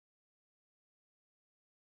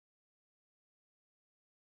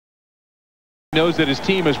Knows that his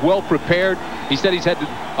team is well prepared. He said he's had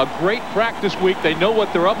a great practice week. They know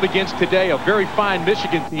what they're up against today, a very fine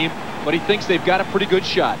Michigan team, but he thinks they've got a pretty good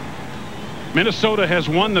shot. Minnesota has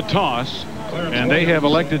won the toss, and they have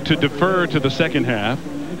elected to defer to the second half,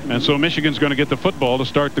 and so Michigan's going to get the football to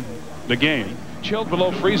start the game. Chilled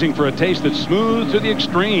below freezing for a taste that's smooth to the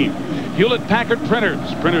extreme. Hewlett-Packard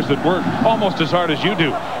printers that work almost as hard as you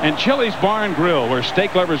do, and Chili's Bar and Grill, where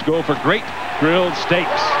steak lovers go for great grilled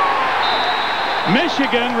steaks.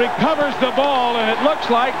 Michigan recovers the ball, and it looks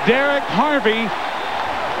like Derek Harvey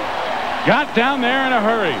got down there in a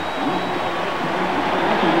hurry.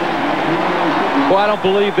 Well, I don't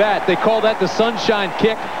believe that. They call that the sunshine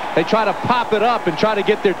kick. They try to pop it up and try to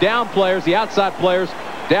get their down players, the outside players,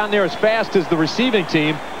 down there as fast as the receiving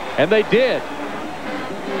team, and they did.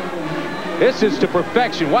 This is to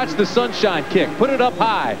perfection. Watch the sunshine kick. Put it up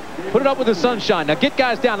high. Put it up with the sunshine. Now get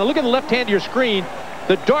guys down. Now look at the left hand of your screen.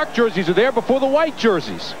 The dark jerseys are there before the white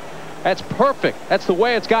jerseys. That's perfect. That's the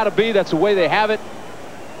way it's got to be. That's the way they have it.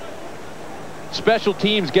 Special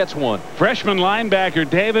teams gets one. Freshman linebacker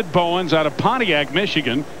David Bowens out of Pontiac,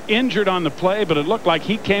 Michigan, injured on the play, but it looked like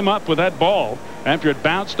he came up with that ball after it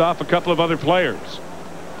bounced off a couple of other players.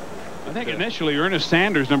 I think initially Ernest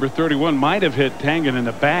Sanders, number 31, might have hit Tangen in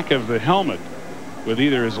the back of the helmet with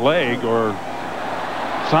either his leg or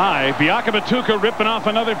thigh. Biakabutuka ripping off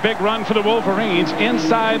another big run for the Wolverines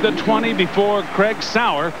inside the 20 before Craig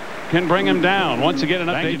Sauer can bring him down. Once again, an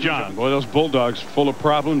update. Thank you, John. Boy, those Bulldogs full of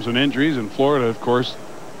problems and injuries, and Florida, of course,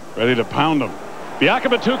 ready to pound them.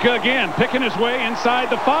 Biakabutuka again picking his way inside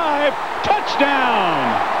the 5.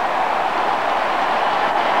 Touchdown!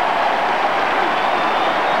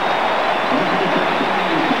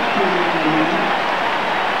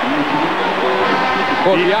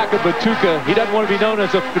 Well, Biakabutuka, he doesn't want to be known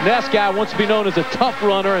as a finesse guy, wants to be known as a tough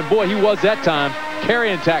runner, and boy, he was that time,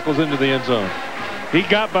 carrying tackles into the end zone. He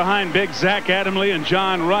got behind big Zach Adami and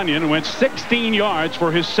John Runyan and went 16 yards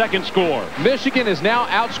for his second score. Michigan has now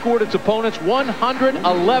outscored its opponents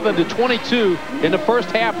 111-22 in the first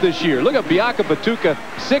half this year. Look at Biakabutuka,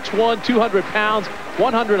 6'1", 200 pounds,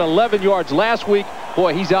 111 yards last week.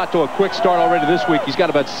 Boy, he's out to a quick start already this week. He's got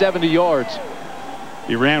about 70 yards.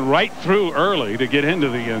 He ran right through early to get into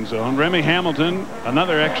the end zone. Remy Hamilton,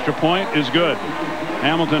 another extra point is good.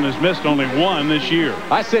 Hamilton has missed only one this year.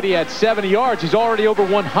 I said he had 70 yards. He's already over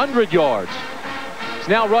 100 yards. He's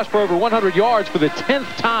now rushed for over 100 yards for the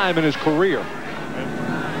 10th time in his career.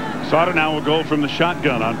 Sauter now will go from the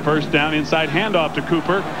shotgun on first down, inside handoff to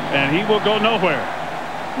Cooper, and he will go nowhere.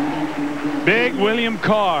 Big William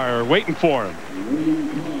Carr waiting for him.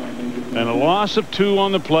 And a loss of 2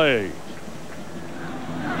 on the play.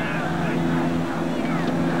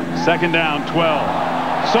 Second down, 12.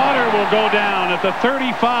 Sauter will go down at the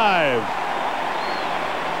 35.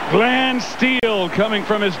 Glenn Steele coming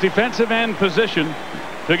from his defensive end position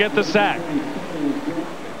to get the sack.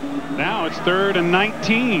 Now it's 3rd and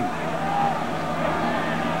 19.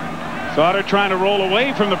 Sauter trying to roll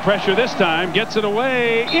away from the pressure this time. Gets it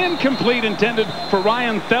away. Incomplete, intended for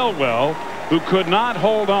Ryan Thelwell, who could not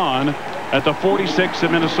hold on at the 46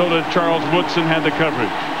 of Minnesota. Charles Woodson had the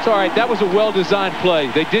coverage. It's all right. That was a well-designed play.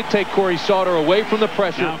 They did take Corey Sauter away from the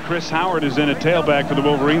pressure. Now Chris Howard is in at tailback for the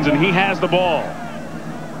Wolverines, and he has the ball.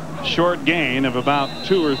 Short gain of about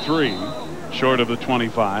 2 or 3 short of the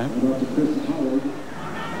 25.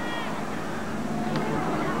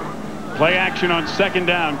 Play action on second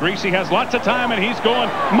down. Griese has lots of time, and he's going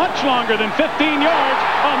much longer than 15 yards.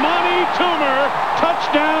 Amani Toomer,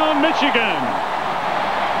 touchdown Michigan.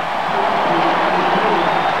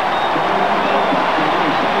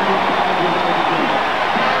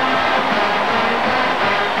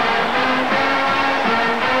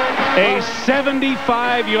 A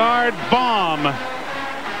 75-yard bomb.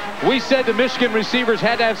 We said the Michigan receivers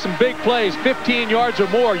had to have some big plays, 15 yards or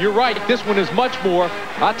more. You're right. This one is much more.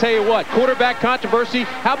 I'll tell you what, quarterback controversy.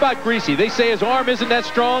 How about Griese? They say his arm isn't that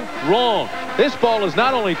strong. Wrong. This ball is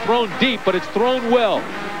not only thrown deep, but it's thrown well.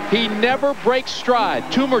 He never breaks stride.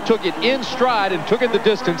 Toomer took it in stride and took it the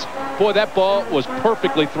distance. Boy, that ball was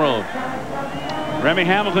perfectly thrown. Remy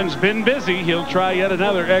Hamilton's been busy. He'll try yet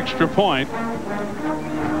another extra point.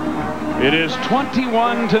 It is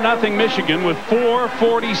 21-0 Michigan with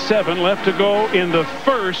 4:47 left to go in the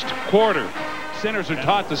first quarter. Centers are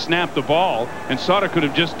taught to snap the ball, and Sauter could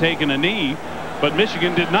have just taken a knee, but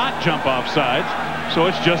Michigan did not jump off sides, so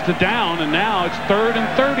it's just a down, and now it's 3rd and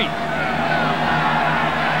 30.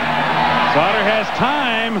 Sauter has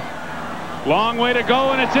time. Long way to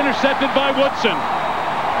go, and it's intercepted by Woodson.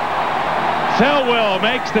 Thelwell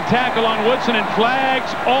makes the tackle on Woodson, and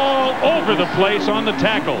flags all over the place on the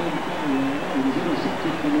tackle.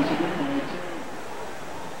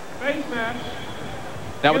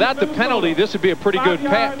 Now, without the penalty, this would be a pretty good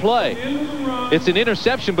play. It's an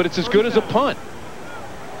interception, but it's as good as a punt.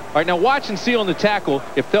 All right, now watch and see on the tackle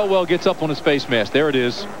if Thelwell gets up on his face mask. There it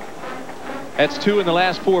is. That's 2 in the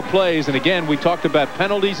last 4 plays. And again, we talked about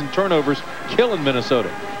penalties and turnovers killing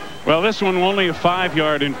Minnesota. Well, this one only a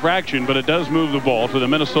 5-yard infraction, but it does move the ball to the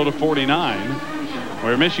Minnesota 49,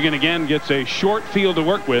 where Michigan again gets a short field to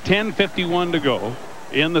work with. 10:51 to go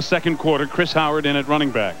in the second quarter. Chris Howard in at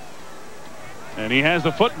running back. And he has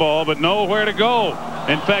the football, but nowhere to go.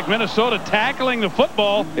 In fact, Minnesota tackling the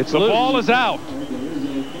football. The ball is out.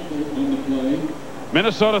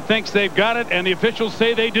 Minnesota thinks they've got it, and the officials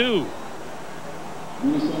say they do.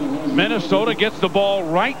 Minnesota gets the ball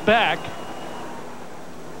right back.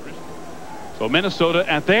 So Minnesota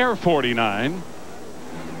at their 49.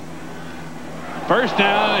 First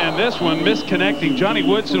down, and this one misconnecting. Johnny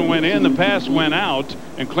Woodson went in, the pass went out,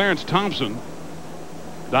 and Clarence Thompson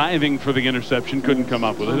diving for the interception, couldn't come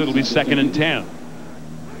up with it. It'll be 2nd and 10.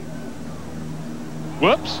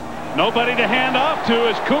 Whoops. Nobody to hand off to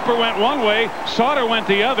as Cooper went one way, Sauter went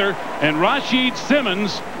the other, and Rashid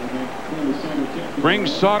Simmons brings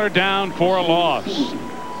Sauter down for a loss.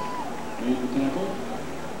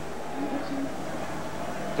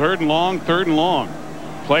 3rd and long.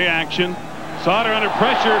 Play action. Sauter under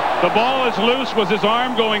pressure. The ball is loose. Was his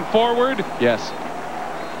arm going forward? Yes.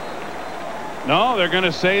 No, they're going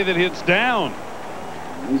to say that it's down.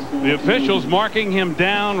 The officials marking him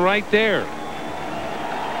down right there.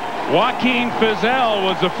 Joaquin Fizel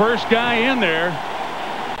was the first guy in there.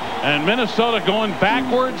 And Minnesota going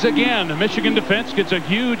backwards again. The Michigan defense gets a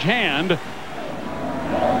huge hand.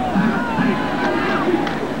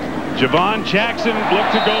 Javon Jackson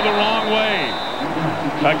looked to go the wrong way.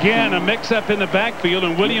 Again, a mix-up in the backfield,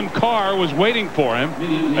 and William Carr was waiting for him,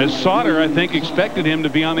 as Sauter, I think, expected him to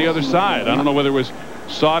be on the other side. I don't know whether it was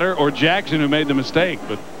Sauter or Jackson who made the mistake,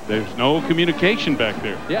 but there's no communication back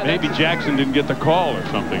there. Yeah, maybe Jackson didn't get the call or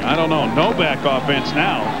something. I don't know. No back offense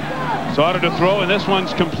now. Sauter to throw, and this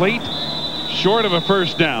one's complete, short of a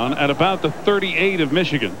first down at about the 38 of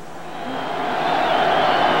Michigan.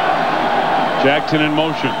 Jackson in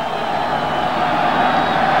motion.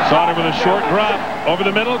 Sauter with a short drop over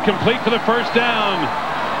the middle, complete for the first down.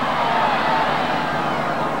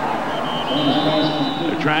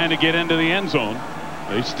 They're trying to get into the end zone.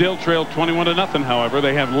 They still trail 21-0, however.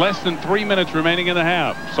 They have less than 3 minutes remaining in the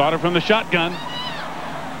half. Sauter from the shotgun,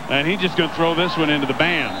 and he's just going to throw this one into the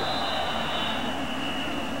band.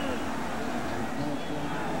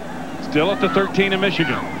 Still at the 13 of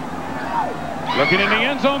Michigan. Looking in the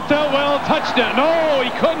end zone, Thelwell, touchdown. No, he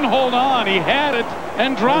couldn't hold on. He had it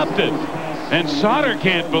and dropped it. And Sauter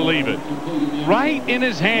can't believe it. Right in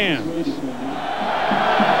his hands.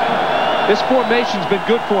 This formation's been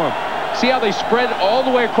good for him. See how they spread all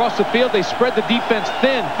the way across the field? They spread the defense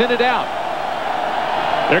thin it out.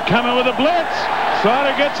 They're coming with a blitz.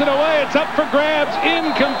 Sauter gets it away. It's up for grabs.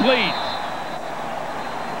 Incomplete.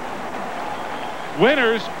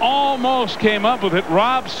 Winters almost came up with it.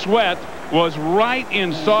 Rob Sweat was right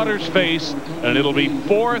in Sauter's face, and it'll be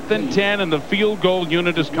 4th and 10, and the field goal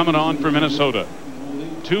unit is coming on for Minnesota.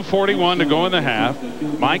 2:41 to go in the half.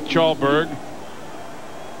 Mike Chalberg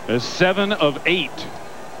is 7 of 8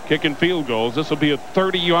 kicking field goals. This will be a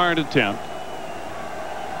 30-yard attempt,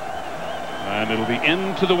 and it'll be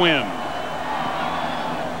into the wind,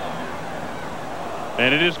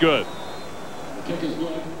 and it is good.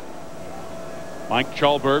 Mike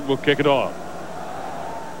Chalberg will kick it off.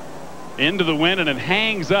 Into the wind, and it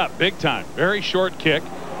hangs up big time. Very short kick.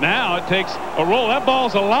 Now it takes a roll. That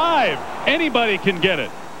ball's alive. Anybody can get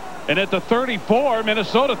it. And at the 34,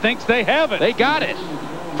 Minnesota thinks they have it. They got it.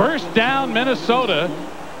 First down, Minnesota.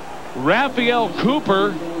 Raphael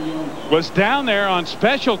Cooper was down there on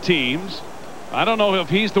special teams. I don't know if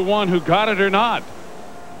he's the one who got it or not.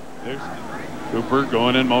 There's Cooper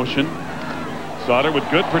going in motion. Sauter with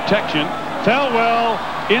good protection. Thelwell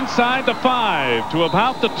inside the 5 to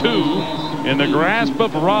about the 2 in the grasp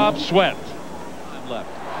of Rob Sweat.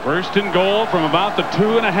 First and goal from about the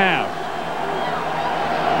 2.5.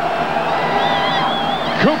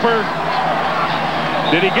 Cooper,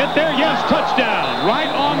 did he get there? Yes, touchdown. Right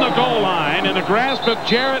on the goal line in the grasp of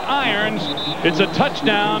Jarrett Irons. It's a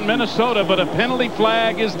touchdown, Minnesota, but a penalty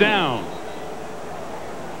flag is down.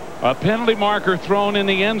 A penalty marker thrown in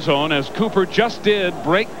the end zone as Cooper just did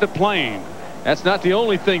break the plane. That's not the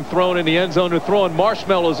only thing thrown in the end zone. They're throwing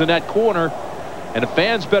marshmallows in that corner, and the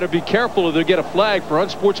fans better be careful or they'll get a flag for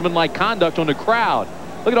unsportsmanlike conduct on the crowd.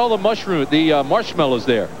 Look at all the marshmallows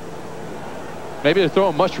there. Maybe they're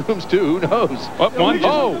throwing mushrooms too. Who knows?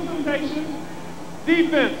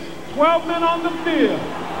 Defense, 12 men on the field.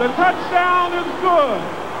 The touchdown is good.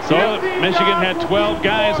 So Michigan had 12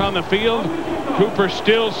 guys on the field. Cooper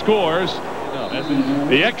still scores.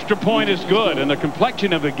 The extra point is good, and the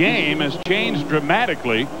complexion of the game has changed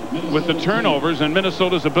dramatically with the turnovers and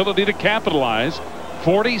Minnesota's ability to capitalize.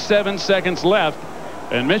 47 seconds left,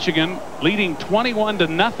 and Michigan leading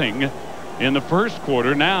 21-0 in the first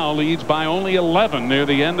quarter, now leads by only 11 near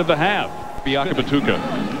the end of the half.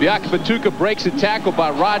 Biakabutuka breaks a tackle by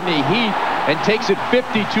Rodney Heath and takes it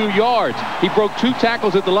 52 yards. He broke 2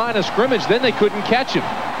 tackles at the line of scrimmage, then they couldn't catch him.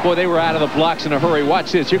 Boy, they were out of the blocks in a hurry.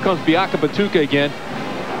 Watch this. Here comes Biakabutuka again.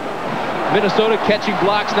 Minnesota catching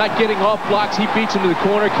blocks, not getting off blocks. He beats him to the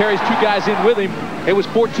corner, carries 2 guys in with him. It was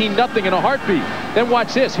 14-0 in a heartbeat. Then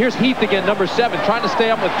watch this. Here's Heath again, number 7, trying to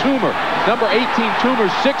stay up with Toomer. Number 18, Toomer,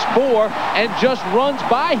 6'4", and just runs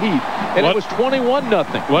by Heath. And it was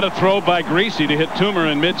 21-0. What a throw by Griese to hit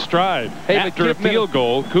Toomer in mid-stride. Hey, after a field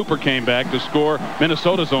goal, Cooper came back to score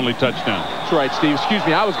Minnesota's only touchdown. That's right, Steve. Excuse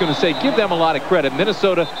me. I was going to say, give them a lot of credit.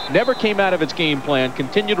 Minnesota never came out of its game plan,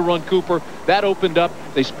 continued to run Cooper. That opened up.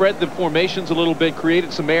 They spread the formations a little bit,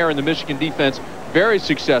 created some air in the Michigan defense. Very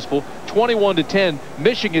successful. 21-10.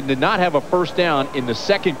 Michigan did not have a first down in the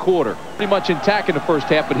second quarter. Pretty much intact in the first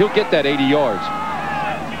half, but he'll get that 80 yards.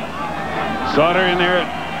 Sauter in there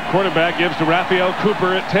at quarterback, gives to Raphael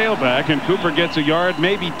Cooper at tailback, and Cooper gets a yard,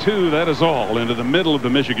 maybe 2, that is all, into the middle of the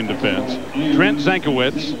Michigan defense. Trent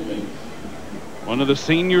Zankowitz, one of the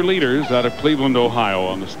senior leaders out of Cleveland, Ohio,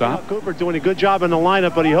 on the stop. Cooper doing a good job in the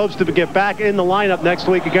lineup, but he hopes to get back in the lineup next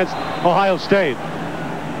week against Ohio State.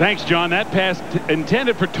 Thanks, John. That pass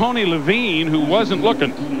intended for Tony Levine, who wasn't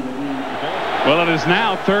looking. Well, it is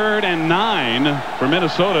now 3rd and 9 for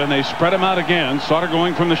Minnesota, and they spread him out again. Sauter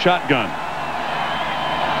going from the shotgun.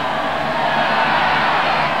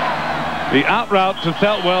 The out route to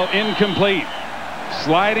Theltwell incomplete.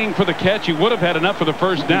 Sliding for the catch. He would have had enough for the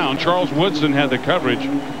first down. Charles Woodson had the coverage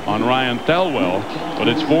on Ryan Theltwell, but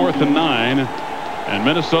it's 4th and 9. And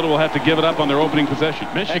Minnesota will have to give it up on their opening possession.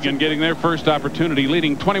 Michigan getting their first opportunity,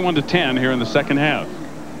 leading 21-10 here in the second half.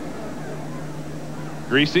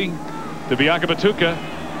 Griese to Biakabutuka,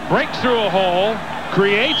 breaks through a hole,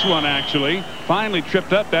 creates one actually, finally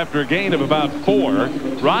tripped up after a gain of about 4.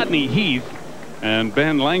 Rodney Heath and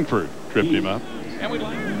Ben Langford tripped him up. And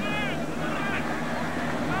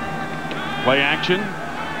play action.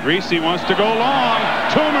 Griese wants to go long.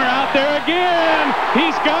 Toomer out there again.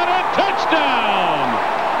 He's got a touchdown.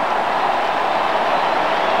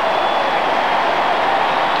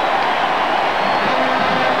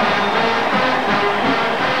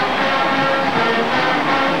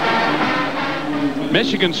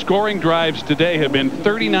 Michigan's scoring drives today have been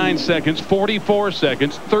 39 seconds, 44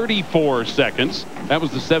 seconds, 34 seconds. That was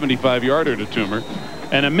the 75-yarder to Toomer.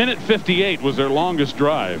 And 1:58 was their longest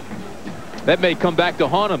drive. That may come back to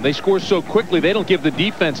haunt them. They score so quickly, they don't give the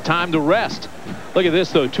defense time to rest. Look at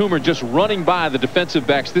this, though. Toomer just running by the defensive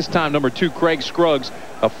backs. This time, number 2, Craig Scruggs,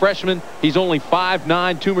 a freshman. He's only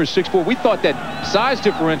 5'9". Toomer's 6'4". We thought that size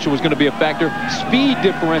differential was going to be a factor. Speed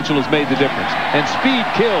differential has made the difference. And speed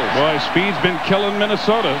kills. Boy, speed's been killing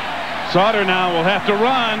Minnesota. Sauter now will have to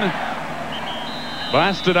run.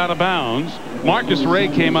 Blasted out of bounds. Marcus Ray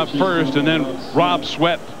came up first, and then Rob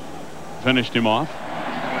Sweat finished him off.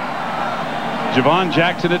 Javon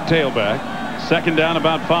Jackson at tailback. 2nd down,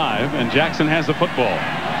 about 5, and Jackson has the football.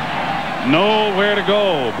 Nowhere to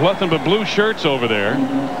go. Nothing but blue shirts over there.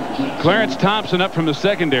 Clarence Thompson up from the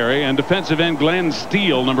secondary, and defensive end Glenn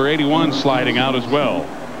Steele, number 81, sliding out as well.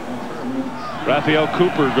 Raphael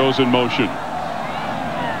Cooper goes in motion.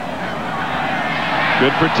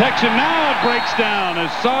 Good protection. Now it breaks down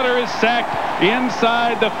as Sauter is sacked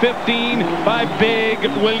inside the 15 by big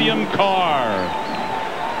William Carr.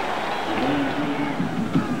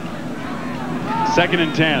 2nd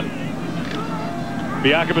and 10.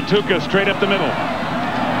 Biakabutuka straight up the middle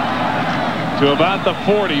to about the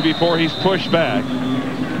 40 before he's pushed back.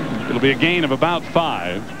 It'll be a gain of about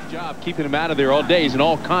 5. Good job keeping him out of there all day. He's an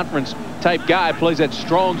all-conference type guy, plays that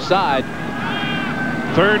strong side.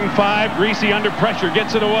 3rd and 5. Griese under pressure,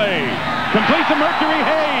 gets it away. Complete to Mercury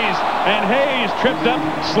Hayes, and Hayes tripped up,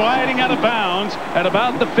 sliding out of bounds at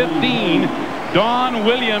about the 15. Dawn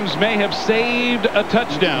Williams may have saved a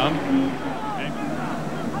touchdown.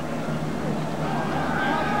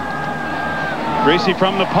 Griese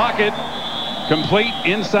from the pocket, complete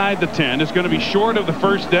inside the 10. It's going to be short of the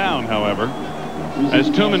first down, however, as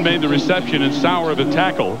Tuman made the reception and Sauer the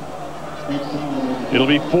tackle. It'll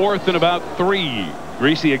be 4th and about 3.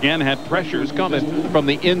 Griese again had pressures coming from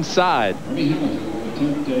the inside.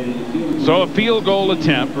 So a field goal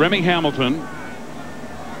attempt. Remy Hamilton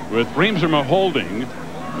with Riemersma holding.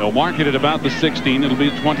 They'll mark it at about the 16. It'll be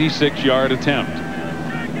a 26-yard attempt.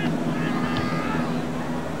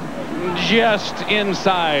 just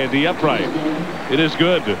inside the upright. It is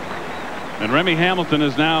good. And Remy Hamilton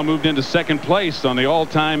has now moved into second place on the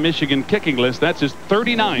all-time Michigan kicking list. That's his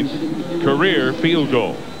 39th career field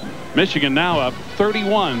goal. Michigan now up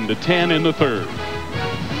 31-10 in the third.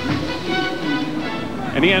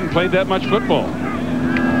 And he hadn't played that much football.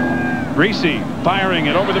 Griese firing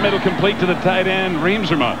it over the middle, complete to the tight end,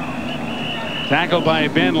 Riemersma. Tackled by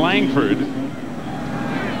Ben Langford.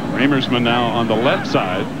 Riemersma now on the left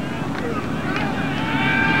side.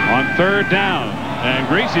 On third down. And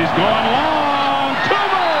Griese's going long.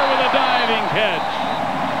 Toomer with a diving catch.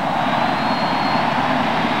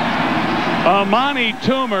 Amani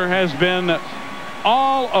Toomer has been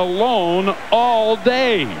all alone all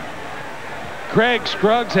day. Craig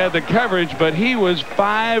Scruggs had the coverage, but he was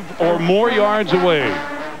 5 or more yards away.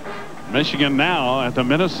 Michigan now at the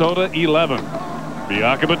Minnesota 11.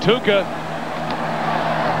 Biakabutuka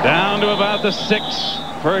down to about the 6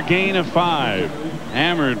 for a gain of 5.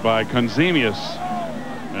 Hammered by Conzemius,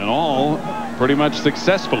 and all pretty much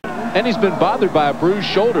successful. And he's been bothered by a bruised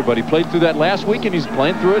shoulder, but he played through that last week, and he's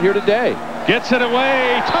playing through it here today. Gets it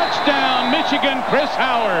away. Touchdown, Michigan. Chris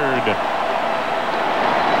Howard.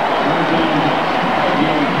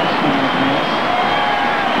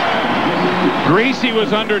 Griese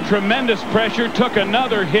was under tremendous pressure, took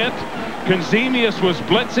another hit. Conzemius was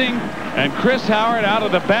blitzing, and Chris Howard out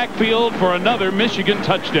of the backfield for another Michigan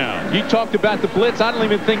touchdown. You talked about the blitz. I don't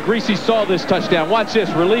even think Griese saw this touchdown. Watch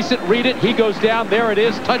this. Release it, read it. He goes down. There it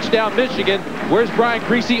is. Touchdown, Michigan. Where's Brian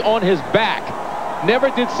Griese? On his back.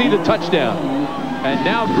 Never did see the touchdown. And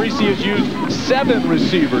now Griese has used 7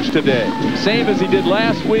 receivers today. Same as he did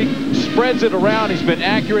last week. Spreads it around. He's been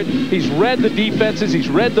accurate. He's read the defenses. He's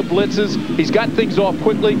read the blitzes. He's got things off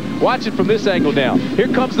quickly. Watch it from this angle now. Here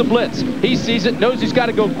comes the blitz. He sees it, knows he's got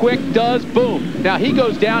to go quick, does, boom. Now he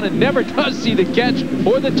goes down and never does see the catch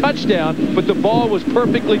or the touchdown, but the ball was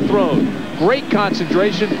perfectly thrown. Great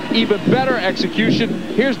concentration, even better execution.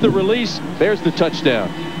 Here's the release. There's the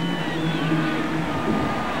touchdown.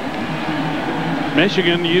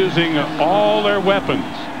 Michigan using all their weapons.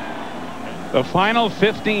 The final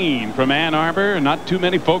 15 from Ann Arbor. Not too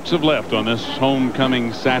many folks have left on this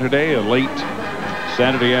homecoming Saturday, a late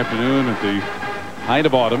Saturday afternoon at the height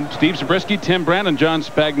of autumn. Steve Zabriskie, Tim Brandt, and John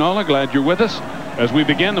Spagnola, glad you're with us as we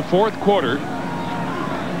begin the fourth quarter.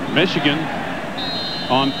 Michigan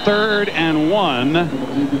on 3rd and 1,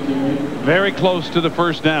 very close to the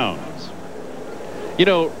first downs. You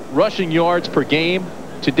know, rushing yards per game.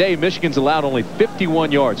 Today, Michigan's allowed only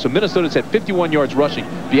 51 yards. So Minnesota's had 51 yards rushing.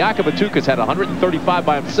 Biakabutuka's had 135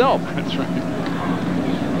 by himself. That's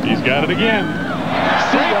right. He's got it again.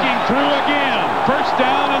 Breaking through again. First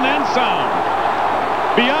down and then some.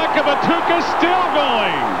 Biakabutuka still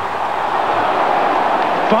going.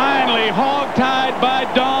 Finally hog-tied by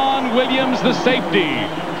Don Williams, the safety.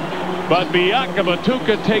 But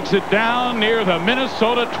Biakabutuka takes it down near the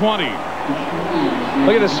Minnesota 20.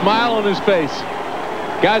 Look at the smile on his face.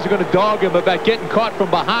 Guys are going to dog him about getting caught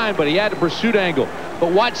from behind, but he had a pursuit angle.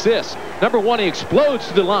 But watch this. Number 1, he explodes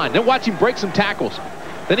to the line. Then watch him break some tackles.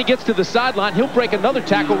 Then he gets to the sideline. He'll break another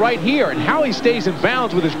tackle right here. And how he stays in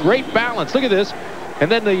bounds with his great balance. Look at this.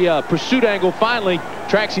 And then the pursuit angle finally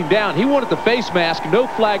tracks him down. He wanted the face mask. No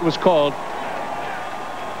flag was called.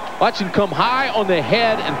 Watch him come high on the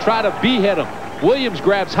head and try to behead him. Williams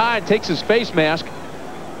grabs high and takes his face mask.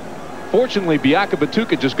 Fortunately,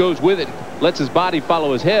 Biakabutuka just goes with it, lets his body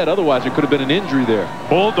follow his head. Otherwise, there could have been an injury there.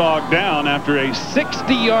 Bulldog down after a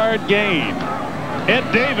 60-yard gain.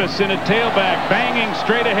 Ed Davis in a tailback, banging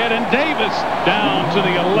straight ahead, and Davis down to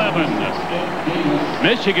the 11.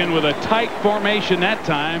 Michigan with a tight formation that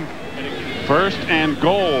time. 1st and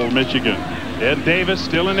goal, Michigan. Ed Davis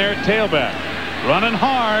still in there at tailback. Running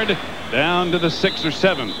hard down to the 6 or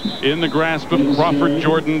 7 in the grasp of Crawford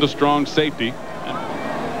Jordan, the strong safety.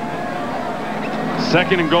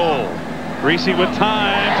 2nd and goal. Griese with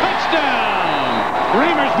time. Touchdown!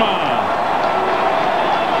 Riemersma.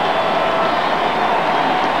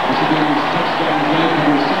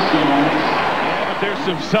 Yeah, but there's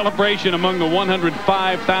some celebration among the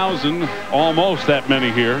 105,000. Almost that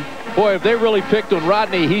many here. Boy, if they really picked on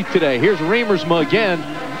Rodney Heath today. Here's Riemersma again.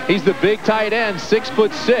 He's the big tight end,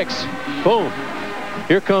 6'6". Boom.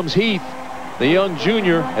 Here comes Heath, the young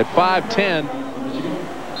junior at 5'10".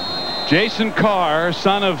 Jason Carr,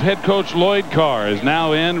 son of head coach Lloyd Carr, is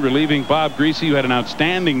now in, relieving Bob Griese, who had an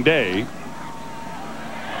outstanding day.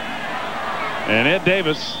 And Ed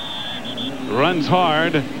Davis runs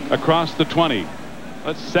hard across the 20.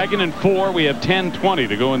 That's 2nd and 4. We have 10:20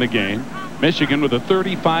 to go in the game. Michigan with a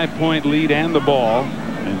 35-point lead and the ball.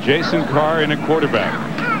 And Jason Carr in a quarterback.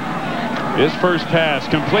 His first pass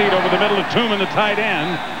complete over the middle of Tuman, the tight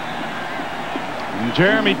end. And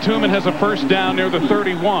Jerame Tuman has a first down near the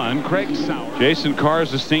 31. Craig Sauer. Jason Carr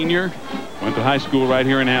is a senior. Went to high school right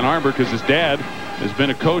here in Ann Arbor because his dad has been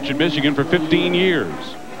a coach in Michigan for 15 years.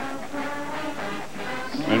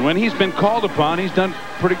 And when he's been called upon, he's done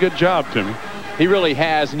a pretty good job, Timmy. He really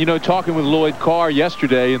has. And, you know, talking with Lloyd Carr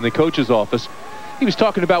yesterday in the coach's office, he was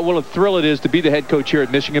talking about what a thrill it is to be the head coach here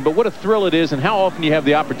at Michigan, but what a thrill it is and how often you have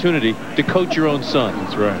the opportunity to coach your own son.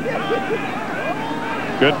 That's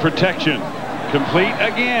right. Good protection. Complete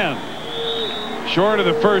again. Short of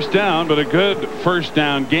the first down, but a good first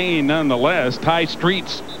down gain nonetheless. Ty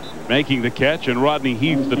Streets making the catch, and Rodney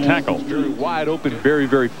Heath the tackle. Very wide open, very,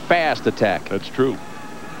 very fast attack. That's true.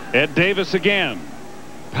 Ed Davis again.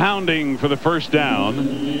 Pounding for the first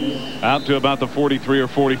down. Out to about the 43 or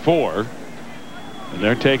 44. And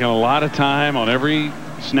they're taking a lot of time on every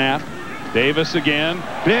snap. Davis again.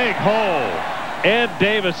 Big hole. Ed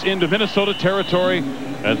Davis into Minnesota territory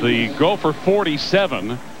as they go for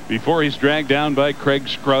 47 before he's dragged down by Craig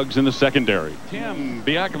Scruggs in the secondary. Tim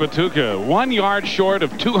Biakabutuka 1 yard short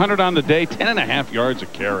of 200 on the day, 10.5 yards a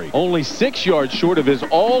carry. Only 6 yards short of his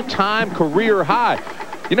all-time career high.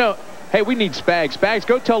 You know, hey, we need Spags. Spags,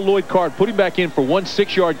 go tell Lloyd Carr, put him back in for 1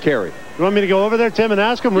 6-yard carry. You want me to go over there, Tim, and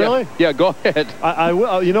ask him, really? Yeah, go ahead. I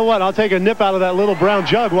will. You know what? I'll take a nip out of that little brown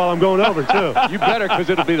jug while I'm going over, too. You better, because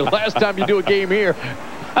it'll be the last time you do a game here.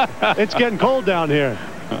 It's getting cold down here.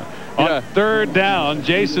 On third down,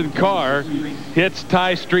 Jason Carr hits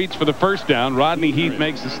Ty Streets for the first down. Rodney Heath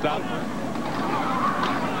makes the stop.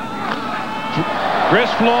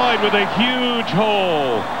 Chris Floyd with a huge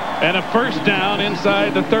hole and a first down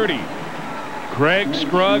inside the 30. Craig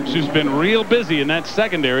Scruggs, who's been real busy in that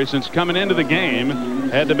secondary since coming into the game,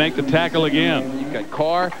 had to make the tackle again. You've got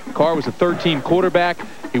Carr. Carr was a 13 quarterback.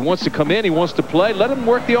 He wants to come in. He wants to play. Let him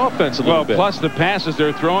work the offense a little bit. Plus the passes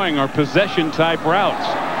they're throwing are possession-type routes.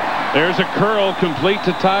 There's a curl complete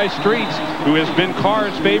to Ty Streets, who has been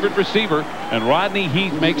Carr's favorite receiver, and Rodney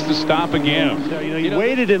Heath makes the stop again. He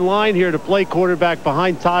waited in line here to play quarterback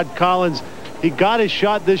behind Todd Collins. He got his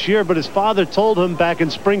shot this year, but his father told him back in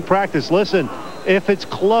spring practice, listen, if it's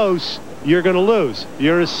close, you're going to lose.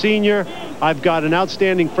 You're a senior. I've got an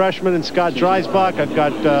outstanding freshman in Scott Dreisbach. I've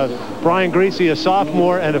got Brian Griese, a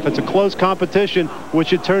sophomore, and if it's a close competition,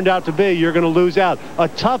 which it turned out to be, you're going to lose out. A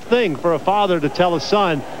tough thing for a father to tell his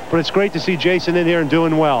son, but it's great to see Jason in here and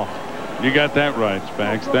doing well. You got that right,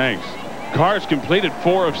 Spags. Thanks. Carr's completed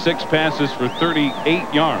 4 of 6 passes for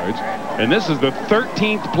 38 yards, and this is the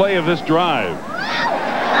 13th play of this drive.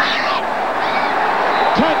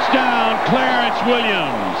 Touchdown, Clarence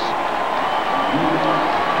Williams.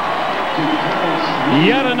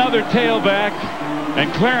 Yet another tailback,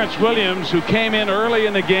 and Clarence Williams, who came in early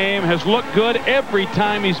in the game, has looked good every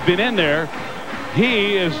time he's been in there.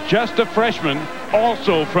 He is just a freshman,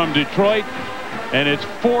 also from Detroit, and it's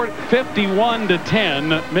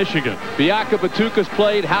 51-10 Michigan. Biakabutuka's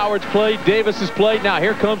played, Howard's played, Davis has played. Now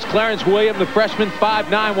here comes Clarence Williams, the freshman,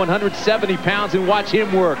 5'9", 170 pounds, and watch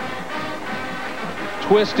him work.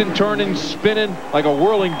 Twisting, turning, spinning like a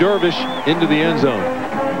whirling dervish into the end zone.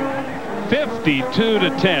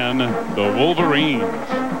 52-10, the Wolverines.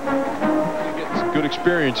 Getting some good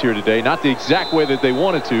experience here today. Not the exact way that they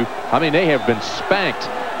wanted to. I mean, they have been spanked.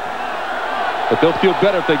 But they'll feel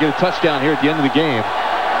better if they get a touchdown here at the end of the game.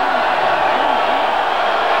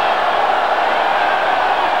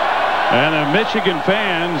 And the Michigan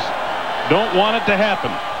fans don't want it to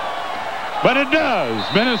happen. But it does.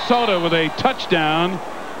 Minnesota with a touchdown.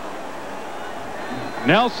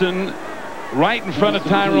 Nelson right in front of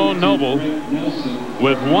Tyrone Noble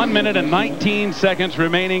with 1 minute and 19 seconds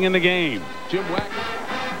remaining in the game. Jim Wack.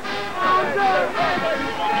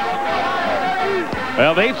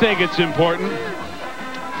 Well, they think it's important.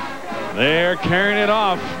 They're carrying it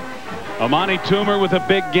off. Amani Toomer with a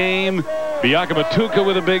big game. Biakabutuka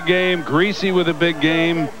with a big game. Griese with a big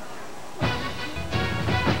game.